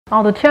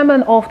Now, the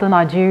chairman of the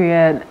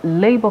Nigerian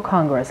Labour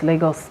Congress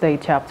Lagos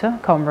State Chapter,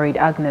 Comrade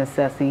Agnes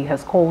Sesi,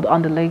 has called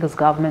on the Lagos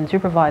government to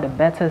provide a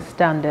better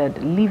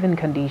standard living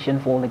condition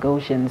for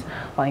Lagosians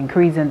by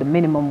increasing the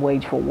minimum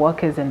wage for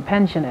workers and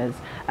pensioners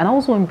and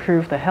also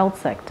improve the health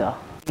sector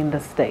in the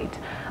state.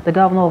 The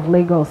governor of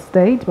Lagos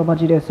State,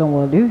 Babajide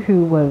Sanwo-Olu,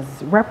 who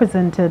was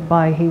represented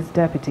by his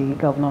deputy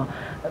governor,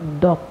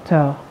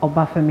 Dr.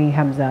 Obafemi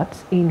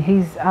Hamzat, in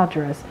his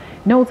address,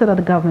 noted that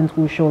the government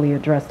will surely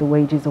address the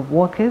wages of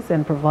workers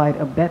and provide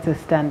a better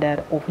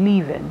standard of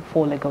living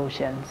for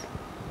Lagosians.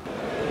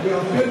 We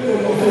have paid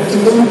over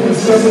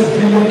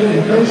 41.7 billion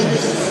in pensions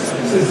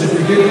since the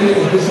beginning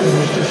of this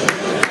administration.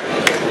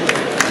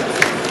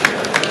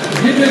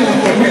 Given our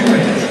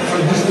commitment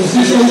and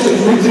disposition to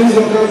meeting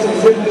workers and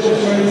labor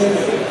rights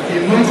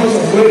in matters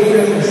of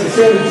welfare and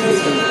security,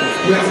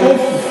 we are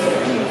hopeful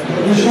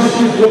that we shall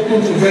keep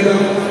working together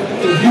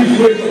to give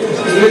way to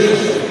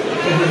aspirations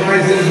of the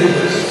rising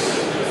leaders.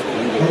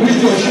 I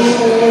wish to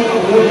assure all our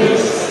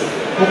workers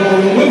of our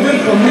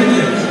unwavering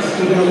commitment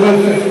to their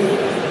welfare.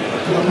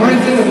 We are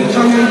mindful of the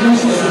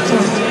challenges of the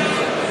time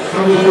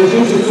and will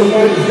continue to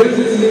provide the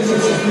basic needs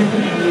of the people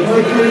in the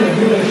right kind of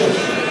leadership,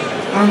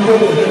 anchored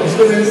on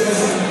transparency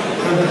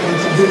and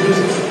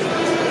accountability.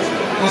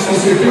 As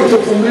we prepare to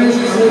commence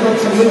another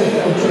term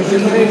of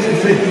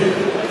 29th May,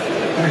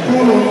 I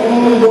call on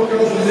all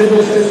workers in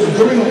Lagos State to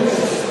join us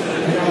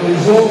in our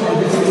resolve and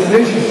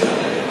determination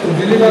to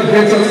deliver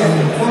better and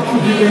impactful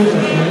dividends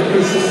of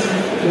democracy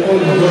to all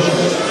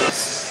Lagosians.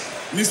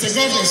 Mr.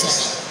 Governor, sir,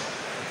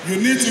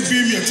 you need to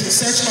beam your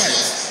searchlight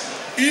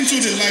into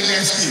the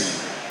library scheme.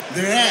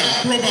 There are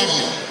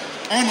probably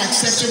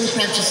unacceptable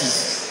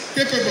practices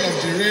capable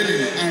of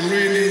derailing and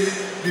railing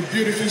the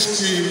beautiful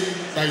scheme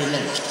that you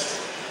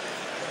launched.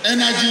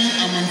 Energy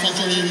and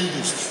manufacturing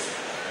boost.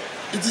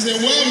 It is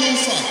a well-known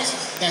fact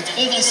that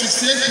over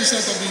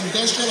 68% of the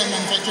industrial and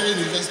manufacturing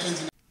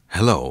investment.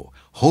 Hello,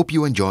 hope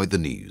you enjoyed the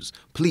news.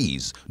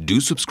 Please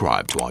do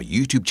subscribe to our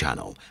YouTube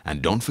channel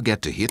and don't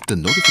forget to hit the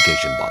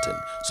notification button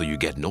so you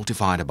get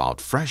notified about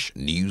fresh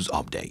news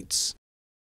updates.